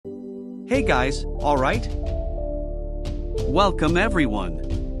Hey guys, alright? Welcome everyone.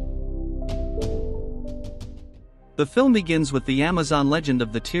 The film begins with the Amazon legend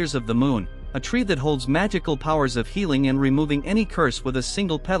of the Tears of the Moon, a tree that holds magical powers of healing and removing any curse with a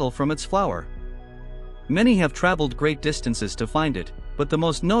single petal from its flower. Many have traveled great distances to find it, but the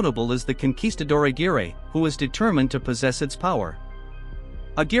most notable is the conquistador Aguirre, who is determined to possess its power.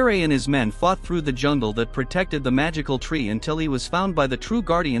 Aguirre and his men fought through the jungle that protected the magical tree until he was found by the true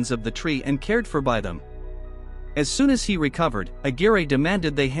guardians of the tree and cared for by them. As soon as he recovered, Aguirre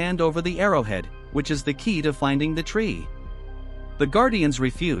demanded they hand over the arrowhead, which is the key to finding the tree. The guardians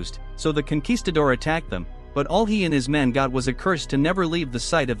refused, so the conquistador attacked them, but all he and his men got was a curse to never leave the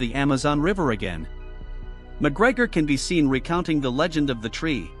site of the Amazon River again. McGregor can be seen recounting the legend of the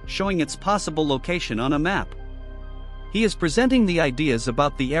tree, showing its possible location on a map. He is presenting the ideas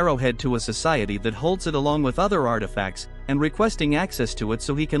about the arrowhead to a society that holds it along with other artifacts, and requesting access to it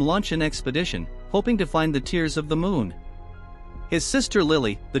so he can launch an expedition, hoping to find the Tears of the Moon. His sister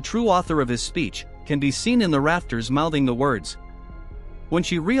Lily, the true author of his speech, can be seen in the rafters mouthing the words. When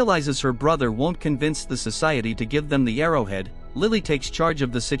she realizes her brother won't convince the society to give them the arrowhead, Lily takes charge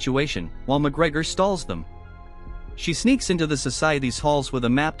of the situation, while McGregor stalls them. She sneaks into the society's halls with a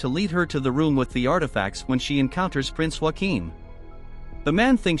map to lead her to the room with the artifacts when she encounters Prince Joachim. The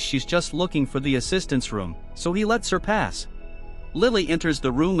man thinks she's just looking for the assistance room, so he lets her pass. Lily enters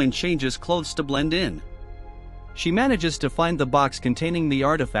the room and changes clothes to blend in. She manages to find the box containing the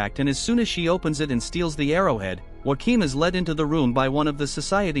artifact, and as soon as she opens it and steals the arrowhead, Joachim is led into the room by one of the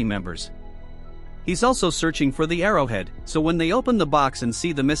society members. He's also searching for the arrowhead, so when they open the box and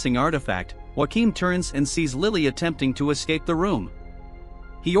see the missing artifact, Joachim turns and sees Lily attempting to escape the room.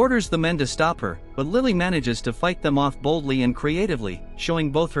 He orders the men to stop her, but Lily manages to fight them off boldly and creatively,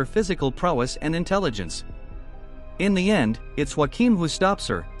 showing both her physical prowess and intelligence. In the end, it's Joachim who stops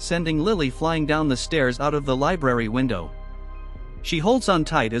her, sending Lily flying down the stairs out of the library window. She holds on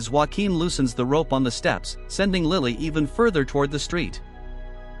tight as Joachim loosens the rope on the steps, sending Lily even further toward the street.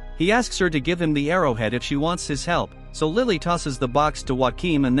 He asks her to give him the arrowhead if she wants his help, so Lily tosses the box to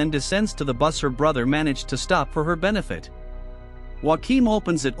Joachim and then descends to the bus her brother managed to stop for her benefit. Joachim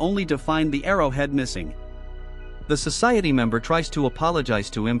opens it only to find the arrowhead missing. The society member tries to apologize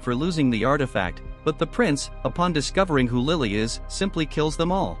to him for losing the artifact, but the prince, upon discovering who Lily is, simply kills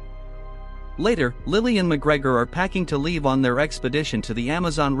them all. Later, Lily and McGregor are packing to leave on their expedition to the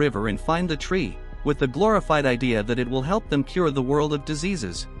Amazon River and find the tree, with the glorified idea that it will help them cure the world of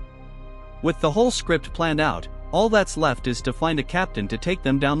diseases. With the whole script planned out, all that's left is to find a captain to take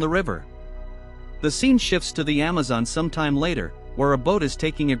them down the river. The scene shifts to the Amazon sometime later, where a boat is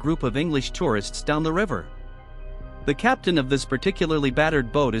taking a group of English tourists down the river. The captain of this particularly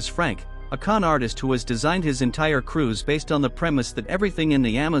battered boat is Frank, a con artist who has designed his entire cruise based on the premise that everything in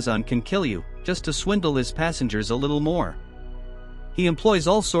the Amazon can kill you, just to swindle his passengers a little more. He employs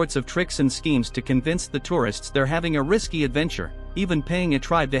all sorts of tricks and schemes to convince the tourists they're having a risky adventure, even paying a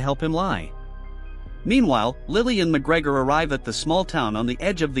tribe to help him lie. Meanwhile, Lily and McGregor arrive at the small town on the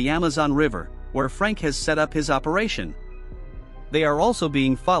edge of the Amazon River, where Frank has set up his operation. They are also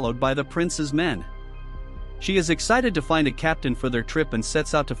being followed by the prince's men. She is excited to find a captain for their trip and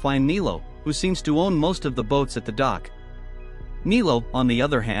sets out to find Nilo, who seems to own most of the boats at the dock. Nilo, on the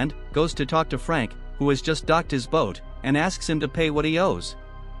other hand, goes to talk to Frank, who has just docked his boat, and asks him to pay what he owes.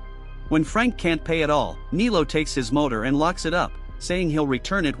 When Frank can't pay at all, Nilo takes his motor and locks it up, saying he'll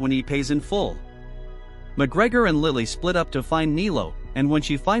return it when he pays in full. McGregor and Lily split up to find Nilo, and when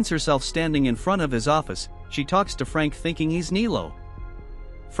she finds herself standing in front of his office, she talks to Frank thinking he's Nilo.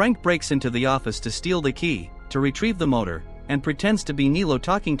 Frank breaks into the office to steal the key, to retrieve the motor, and pretends to be Nilo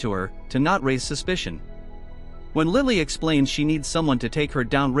talking to her, to not raise suspicion. When Lily explains she needs someone to take her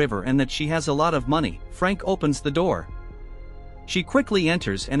downriver and that she has a lot of money, Frank opens the door. She quickly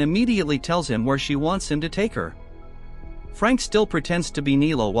enters and immediately tells him where she wants him to take her. Frank still pretends to be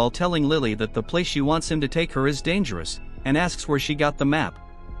Nilo while telling Lily that the place she wants him to take her is dangerous, and asks where she got the map.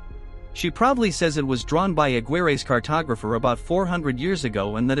 She proudly says it was drawn by Aguirre's cartographer about 400 years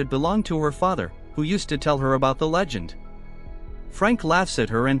ago and that it belonged to her father, who used to tell her about the legend. Frank laughs at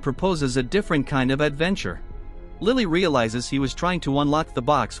her and proposes a different kind of adventure. Lily realizes he was trying to unlock the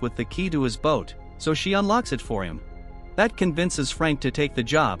box with the key to his boat, so she unlocks it for him. That convinces Frank to take the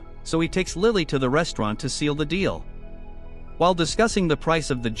job, so he takes Lily to the restaurant to seal the deal. While discussing the price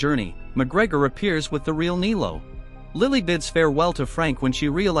of the journey, McGregor appears with the real Nilo. Lily bids farewell to Frank when she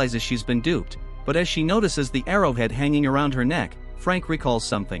realizes she's been duped, but as she notices the arrowhead hanging around her neck, Frank recalls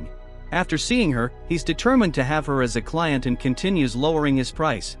something. After seeing her, he's determined to have her as a client and continues lowering his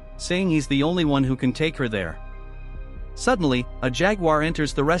price, saying he's the only one who can take her there. Suddenly, a jaguar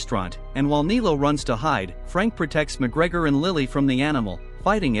enters the restaurant, and while Nilo runs to hide, Frank protects McGregor and Lily from the animal,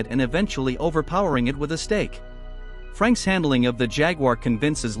 fighting it and eventually overpowering it with a stake. Frank's handling of the jaguar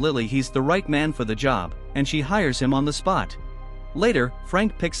convinces Lily he's the right man for the job, and she hires him on the spot. Later,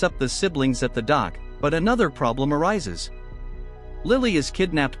 Frank picks up the siblings at the dock, but another problem arises. Lily is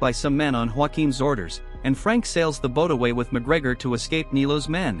kidnapped by some men on Joaquin's orders, and Frank sails the boat away with McGregor to escape Nilo's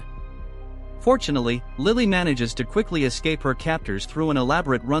men. Fortunately, Lily manages to quickly escape her captors through an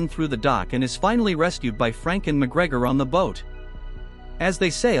elaborate run through the dock and is finally rescued by Frank and McGregor on the boat. As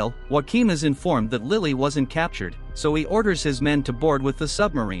they sail, Joaquin is informed that Lily wasn't captured, so he orders his men to board with the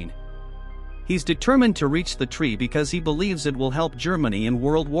submarine. He's determined to reach the tree because he believes it will help Germany in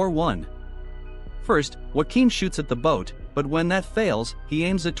World War I. First, Joaquin shoots at the boat, but when that fails, he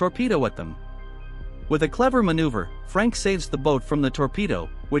aims a torpedo at them. With a clever maneuver, Frank saves the boat from the torpedo,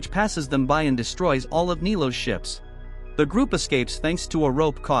 which passes them by and destroys all of Nilo's ships. The group escapes thanks to a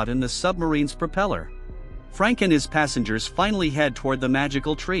rope caught in the submarine's propeller. Frank and his passengers finally head toward the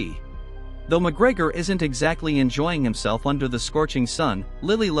magical tree. Though McGregor isn't exactly enjoying himself under the scorching sun,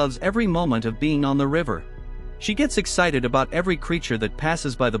 Lily loves every moment of being on the river. She gets excited about every creature that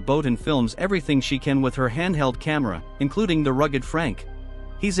passes by the boat and films everything she can with her handheld camera, including the rugged Frank.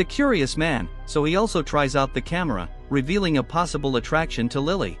 He's a curious man, so he also tries out the camera, revealing a possible attraction to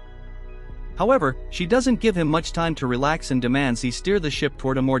Lily. However, she doesn't give him much time to relax and demands he steer the ship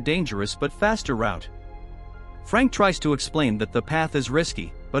toward a more dangerous but faster route. Frank tries to explain that the path is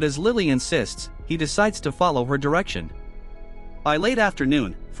risky, but as Lily insists, he decides to follow her direction. By late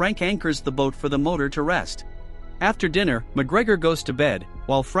afternoon, Frank anchors the boat for the motor to rest. After dinner, McGregor goes to bed,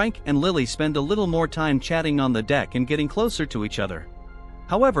 while Frank and Lily spend a little more time chatting on the deck and getting closer to each other.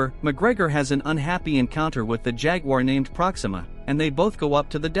 However, McGregor has an unhappy encounter with the jaguar named Proxima, and they both go up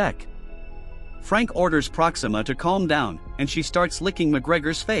to the deck. Frank orders Proxima to calm down, and she starts licking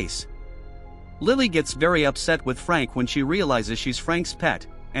McGregor's face. Lily gets very upset with Frank when she realizes she's Frank's pet,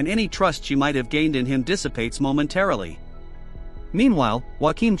 and any trust she might have gained in him dissipates momentarily. Meanwhile,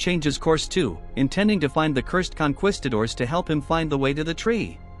 Joaquin changes course too, intending to find the cursed conquistadors to help him find the way to the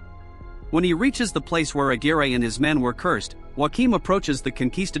tree. When he reaches the place where Aguirre and his men were cursed, Joaquin approaches the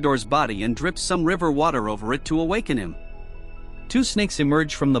conquistador's body and drips some river water over it to awaken him. Two snakes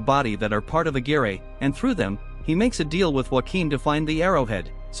emerge from the body that are part of Aguirre, and through them, he makes a deal with Joaquin to find the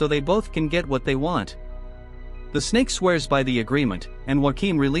arrowhead, so they both can get what they want. The snake swears by the agreement, and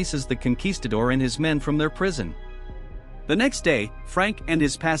Joaquin releases the conquistador and his men from their prison. The next day, Frank and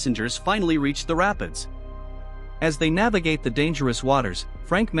his passengers finally reach the rapids. As they navigate the dangerous waters,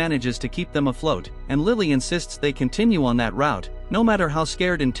 Frank manages to keep them afloat, and Lily insists they continue on that route, no matter how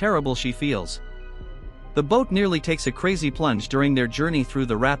scared and terrible she feels. The boat nearly takes a crazy plunge during their journey through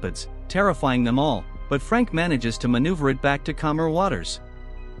the rapids, terrifying them all, but Frank manages to maneuver it back to calmer waters.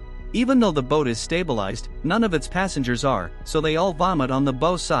 Even though the boat is stabilized, none of its passengers are, so they all vomit on the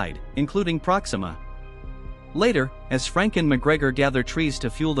bow side, including Proxima. Later, as Frank and McGregor gather trees to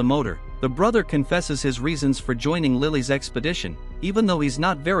fuel the motor, the brother confesses his reasons for joining Lily's expedition, even though he's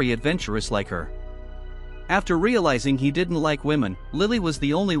not very adventurous like her. After realizing he didn't like women, Lily was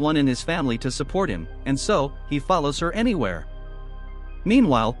the only one in his family to support him, and so, he follows her anywhere.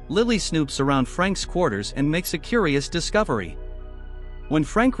 Meanwhile, Lily snoops around Frank's quarters and makes a curious discovery. When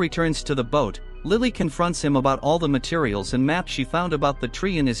Frank returns to the boat, Lily confronts him about all the materials and maps she found about the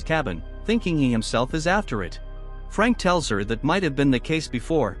tree in his cabin, thinking he himself is after it. Frank tells her that might have been the case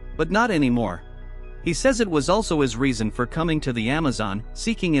before, but not anymore. He says it was also his reason for coming to the Amazon,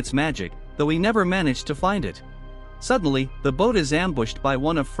 seeking its magic, though he never managed to find it. Suddenly, the boat is ambushed by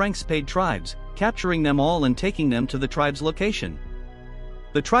one of Frank's paid tribes, capturing them all and taking them to the tribe's location.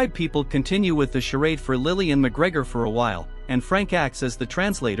 The tribe people continue with the charade for Lily and McGregor for a while, and Frank acts as the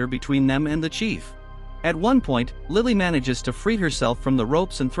translator between them and the chief. At one point, Lily manages to free herself from the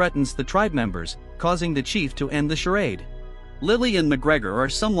ropes and threatens the tribe members, causing the chief to end the charade. Lily and McGregor are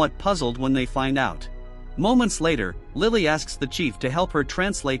somewhat puzzled when they find out. Moments later, Lily asks the chief to help her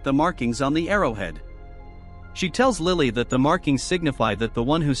translate the markings on the arrowhead. She tells Lily that the markings signify that the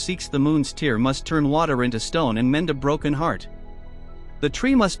one who seeks the moon's tear must turn water into stone and mend a broken heart. The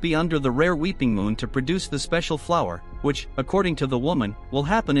tree must be under the rare weeping moon to produce the special flower, which, according to the woman, will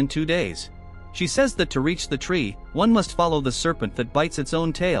happen in 2 days. She says that to reach the tree, one must follow the serpent that bites its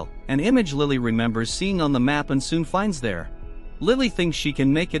own tail, an image Lily remembers seeing on the map and soon finds there. Lily thinks she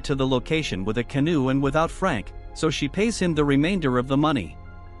can make it to the location with a canoe and without Frank, so she pays him the remainder of the money.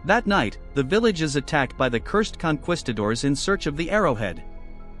 That night, the village is attacked by the cursed conquistadors in search of the arrowhead.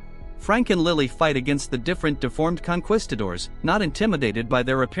 Frank and Lily fight against the different deformed conquistadors, not intimidated by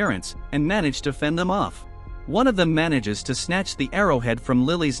their appearance, and manage to fend them off. One of them manages to snatch the arrowhead from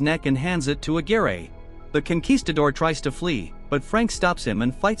Lily's neck and hands it to Aguirre. The conquistador tries to flee, but Frank stops him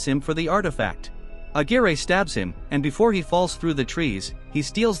and fights him for the artifact. Aguirre stabs him, and before he falls through the trees, he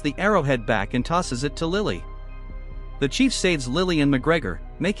steals the arrowhead back and tosses it to Lily. The chief saves Lily and McGregor,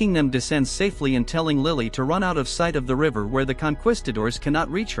 making them descend safely and telling Lily to run out of sight of the river where the conquistadors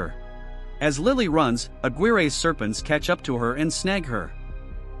cannot reach her. As Lily runs, Aguirre's serpents catch up to her and snag her.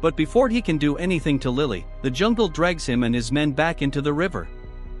 But before he can do anything to Lily, the jungle drags him and his men back into the river.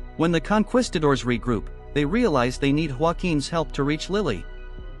 When the conquistadors regroup, they realize they need Joaquin's help to reach Lily.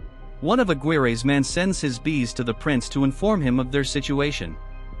 One of Aguirre's men sends his bees to the prince to inform him of their situation.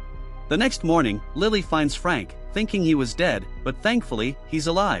 The next morning, Lily finds Frank, thinking he was dead, but thankfully, he's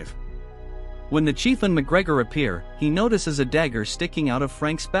alive. When the chief and McGregor appear, he notices a dagger sticking out of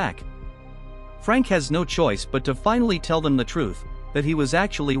Frank's back. Frank has no choice but to finally tell them the truth, that he was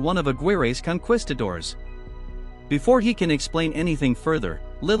actually one of Aguirre's conquistadors. Before he can explain anything further,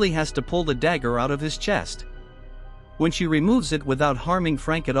 Lily has to pull the dagger out of his chest. When she removes it without harming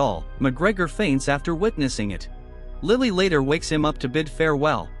Frank at all, McGregor faints after witnessing it. Lily later wakes him up to bid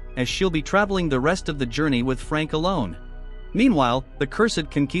farewell, as she'll be traveling the rest of the journey with Frank alone. Meanwhile, the cursed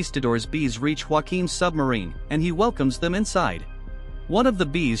conquistadors' bees reach Joaquin's submarine, and he welcomes them inside. One of the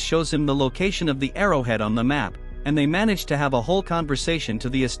bees shows him the location of the arrowhead on the map, and they manage to have a whole conversation to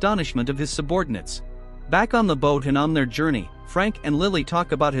the astonishment of his subordinates. Back on the boat and on their journey, Frank and Lily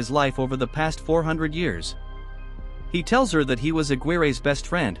talk about his life over the past 400 years. He tells her that he was Aguirre's best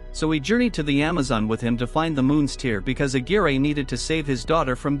friend, so he journeyed to the Amazon with him to find the moon's tear because Aguirre needed to save his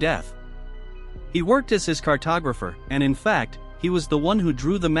daughter from death. He worked as his cartographer, and in fact, he was the one who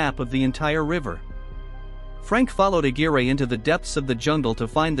drew the map of the entire river. Frank followed Aguirre into the depths of the jungle to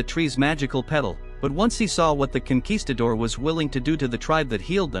find the tree's magical petal, but once he saw what the conquistador was willing to do to the tribe that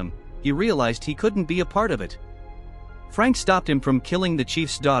healed them, he realized he couldn't be a part of it. Frank stopped him from killing the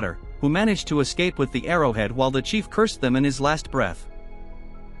chief's daughter, who managed to escape with the arrowhead while the chief cursed them in his last breath,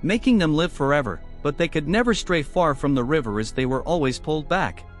 making them live forever, but they could never stray far from the river as they were always pulled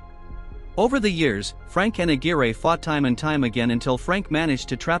back. Over the years, Frank and Aguirre fought time and time again until Frank managed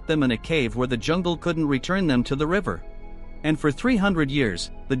to trap them in a cave where the jungle couldn't return them to the river. And for 300 years,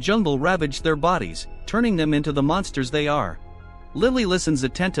 the jungle ravaged their bodies, turning them into the monsters they are. Lily listens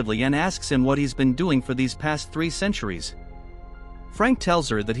attentively and asks him what he's been doing for these past 3 centuries. Frank tells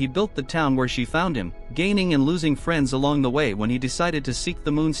her that he built the town where she found him, gaining and losing friends along the way when he decided to seek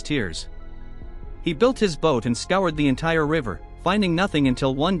the moon's tears. He built his boat and scoured the entire river, finding nothing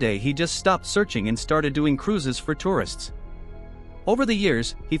until one day he just stopped searching and started doing cruises for tourists. Over the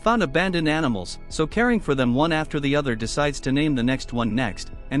years, he found abandoned animals, so caring for them one after the other decides to name the next one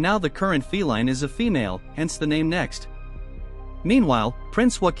Next, and now the current feline is a female, hence the name Next. Meanwhile,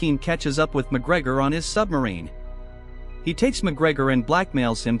 Prince Joaquin catches up with McGregor on his submarine. He takes McGregor and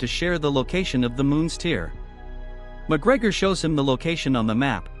blackmails him to share the location of the moon's tear. McGregor shows him the location on the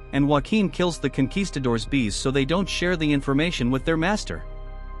map, and Joaquin kills the conquistadors' bees so they don't share the information with their master.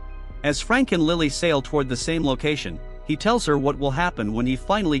 As Frank and Lily sail toward the same location, he tells her what will happen when he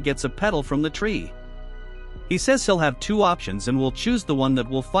finally gets a petal from the tree. He says he'll have 2 options and will choose the one that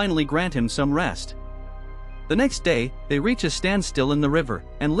will finally grant him some rest. The next day, they reach a standstill in the river,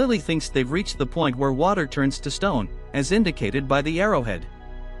 and Lily thinks they've reached the point where water turns to stone, as indicated by the arrowhead.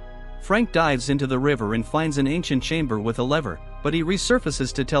 Frank dives into the river and finds an ancient chamber with a lever, but he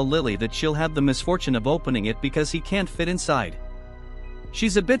resurfaces to tell Lily that she'll have the misfortune of opening it because he can't fit inside.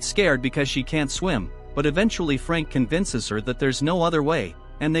 She's a bit scared because she can't swim, but eventually Frank convinces her that there's no other way,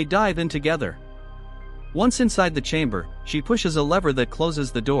 and they dive in together. Once inside the chamber, she pushes a lever that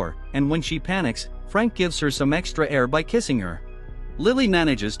closes the door, and when she panics, Frank gives her some extra air by kissing her. Lily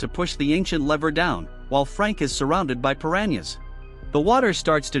manages to push the ancient lever down, while Frank is surrounded by piranhas. The water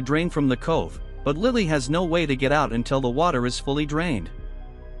starts to drain from the cove, but Lily has no way to get out until the water is fully drained.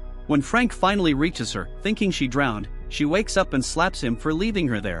 When Frank finally reaches her, thinking she drowned, she wakes up and slaps him for leaving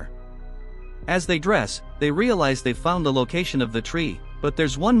her there. As they dress, they realize they've found the location of the tree, but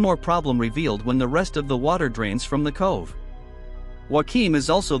there's one more problem revealed when the rest of the water drains from the cove. Joaquin is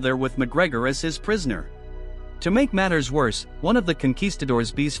also there with McGregor as his prisoner. To make matters worse, one of the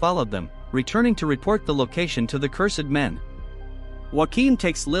conquistadors' bees followed them, returning to report the location to the cursed men. Joaquin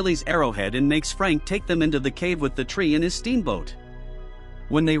takes Lily's arrowhead and makes Frank take them into the cave with the tree in his steamboat.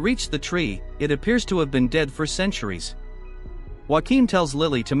 When they reach the tree, it appears to have been dead for centuries. Joaquin tells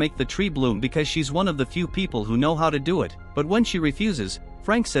Lily to make the tree bloom because she's one of the few people who know how to do it, but when she refuses,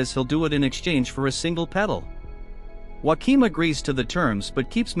 Frank says he'll do it in exchange for a single petal. Joaquin agrees to the terms but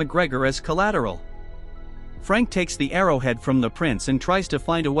keeps McGregor as collateral. Frank takes the arrowhead from the prince and tries to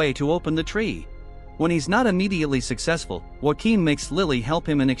find a way to open the tree. When he's not immediately successful, Joaquin makes Lily help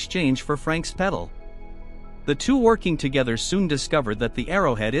him in exchange for Frank's petal. The two working together soon discover that the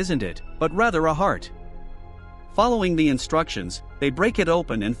arrowhead isn't it, but rather a heart. Following the instructions, they break it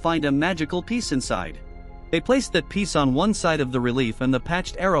open and find a magical piece inside. They place that piece on one side of the relief and the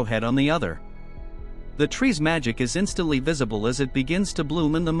patched arrowhead on the other. The tree's magic is instantly visible as it begins to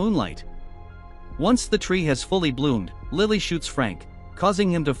bloom in the moonlight. Once the tree has fully bloomed, Lily shoots Frank,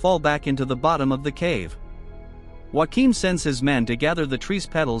 causing him to fall back into the bottom of the cave. Joaquin sends his men to gather the tree's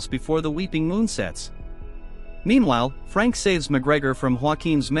petals before the weeping moon sets. Meanwhile, Frank saves McGregor from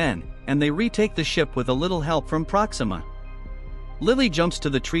Joaquin's men, and they retake the ship with a little help from Proxima. Lily jumps to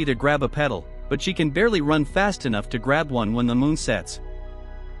the tree to grab a petal, but she can barely run fast enough to grab one when the moon sets.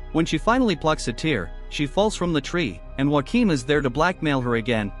 When she finally plucks a tear, she falls from the tree, and Joaquin is there to blackmail her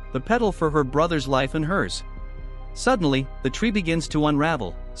again, the petal for her brother's life and hers. Suddenly, the tree begins to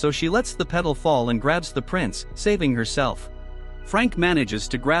unravel, so she lets the petal fall and grabs the prince, saving herself. Frank manages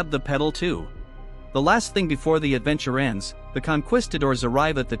to grab the petal too. The last thing before the adventure ends, the conquistadors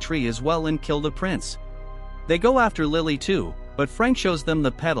arrive at the tree as well and kill the prince. They go after Lily too, but Frank shows them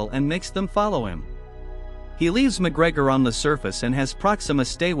the petal and makes them follow him. He leaves McGregor on the surface and has Proxima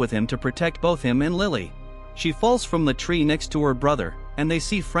stay with him to protect both him and Lily. She falls from the tree next to her brother, and they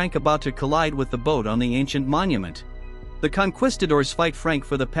see Frank about to collide with the boat on the ancient monument. The conquistadors fight Frank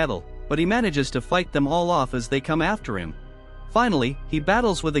for the petal, but he manages to fight them all off as they come after him. Finally, he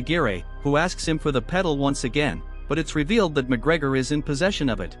battles with Aguirre, who asks him for the petal once again, but it's revealed that McGregor is in possession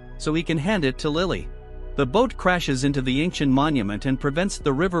of it, so he can hand it to Lily. The boat crashes into the ancient monument and prevents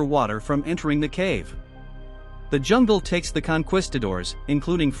the river water from entering the cave. The jungle takes the conquistadors,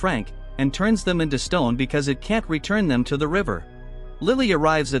 including Frank, and turns them into stone because it can't return them to the river. Lily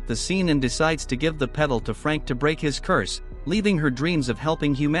arrives at the scene and decides to give the petal to Frank to break his curse, leaving her dreams of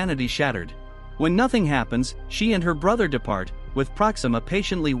helping humanity shattered. When nothing happens, she and her brother depart, with Proxima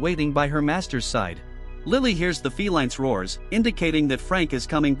patiently waiting by her master's side. Lily hears the feline's roars, indicating that Frank is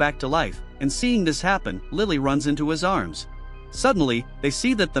coming back to life, and seeing this happen, Lily runs into his arms. Suddenly, they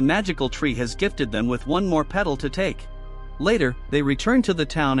see that the magical tree has gifted them with one more petal to take. Later, they return to the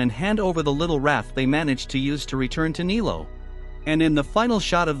town and hand over the little raft they managed to use to return to Nilo. And in the final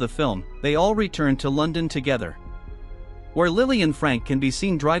shot of the film, they all return to London together, where Lily and Frank can be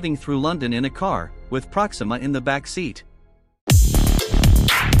seen driving through London in a car, with Proxima in the back seat.